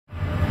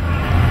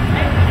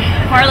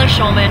Carla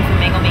Schulman from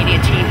Mingle Media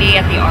TV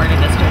at the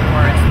Artivist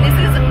Awards. This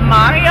is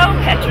Mario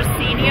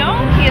Patrocinio.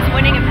 He is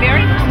winning a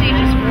very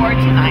prestigious award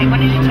tonight. Why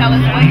don't you tell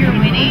us what you're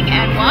winning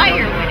and why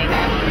you're winning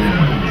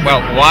that?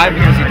 Well, why?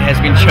 Because it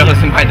has been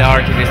chosen by the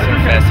Artivist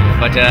Festival,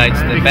 but it's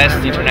the best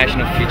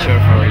international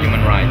feature for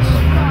human rights.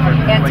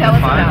 And tell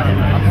us about it.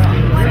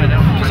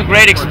 It was a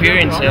great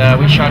experience.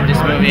 We shot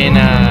this movie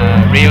in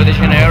Rio de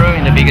Janeiro,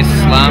 in the biggest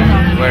slum,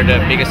 where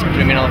the biggest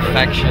criminal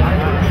faction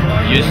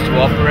used to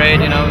operate,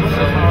 you know,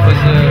 so it was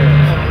a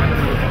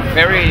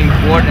very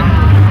important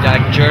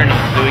journey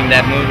doing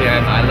that movie.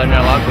 I learned a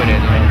lot with it,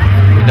 you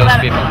know, with those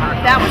people.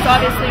 That was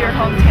obviously your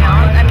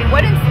hometown. I mean,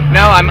 what is...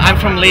 No, I'm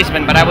from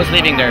Lisbon, but I was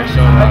living there,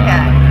 so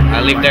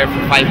I lived there for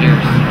 5 years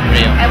in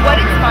Rio. And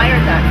what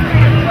inspired that for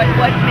you?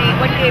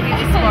 What gave you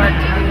the spark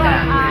to do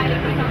that?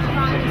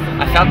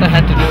 I felt I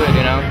had to do it,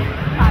 you know,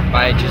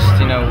 by just,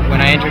 you know,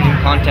 when I entered in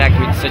contact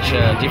with such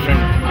a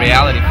different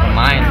reality from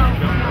mine,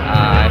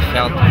 I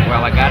felt,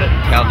 well, I gotta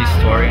tell this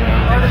story, you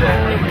know. So,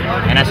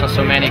 and I saw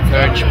so many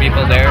courage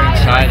people there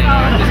inside, you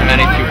know, it doesn't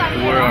matter if you're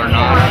poor or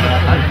not.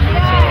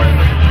 So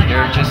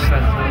they're just,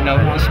 you know,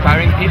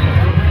 inspiring people.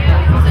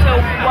 So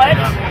what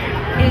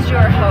is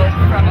your hope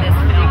from this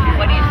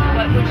film?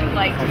 What would you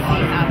like to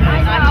see happen?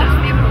 Not just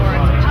the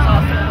awards, which is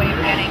also a way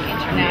of getting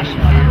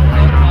international and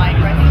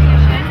worldwide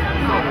recognition.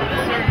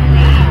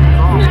 Certainly.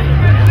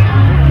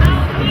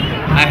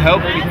 I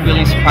hope it will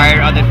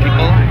inspire other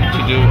people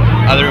to do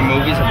other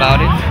movies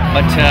about it,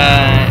 but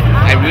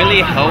I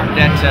really hope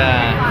that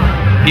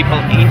people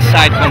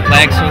inside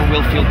Complexo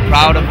will feel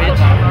proud of it,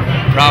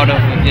 proud of,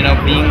 you know,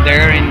 being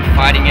there and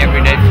fighting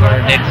every day for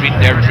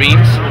their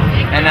dreams.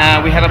 And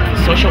we have a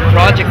social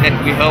project that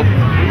we hope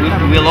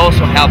will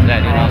also help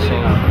that, you know.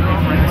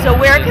 So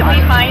where can we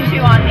find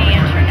you on the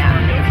internet?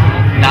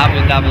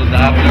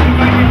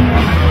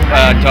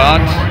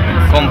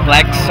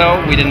 www.complexo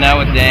with an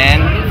O at the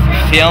end,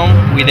 film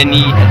with an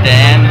E at the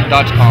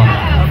end.com.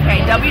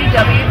 Okay,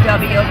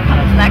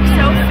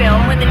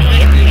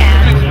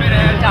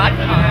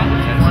 www.complexofilm.com.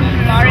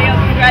 Mario,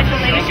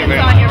 congratulations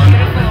on your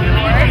beautiful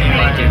award.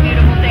 Thank you,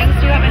 beautiful things.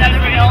 Do you have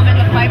another film in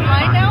the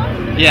pipeline now?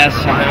 Yes,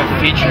 I have a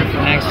feature for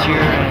next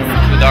year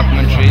and 2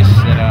 documentaries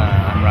that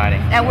I'm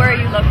writing. And where are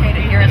you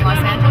located, here in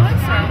Los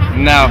Angeles? Or?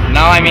 No,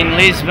 now I'm in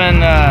Lisbon.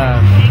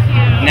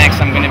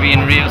 Next I'm going to be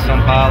in Rio,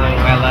 São Paulo,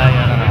 LA,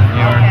 I don't know,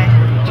 New York. Okay.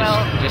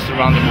 Just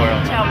around the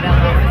world. Ciao,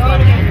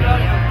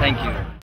 Bella. Thank you.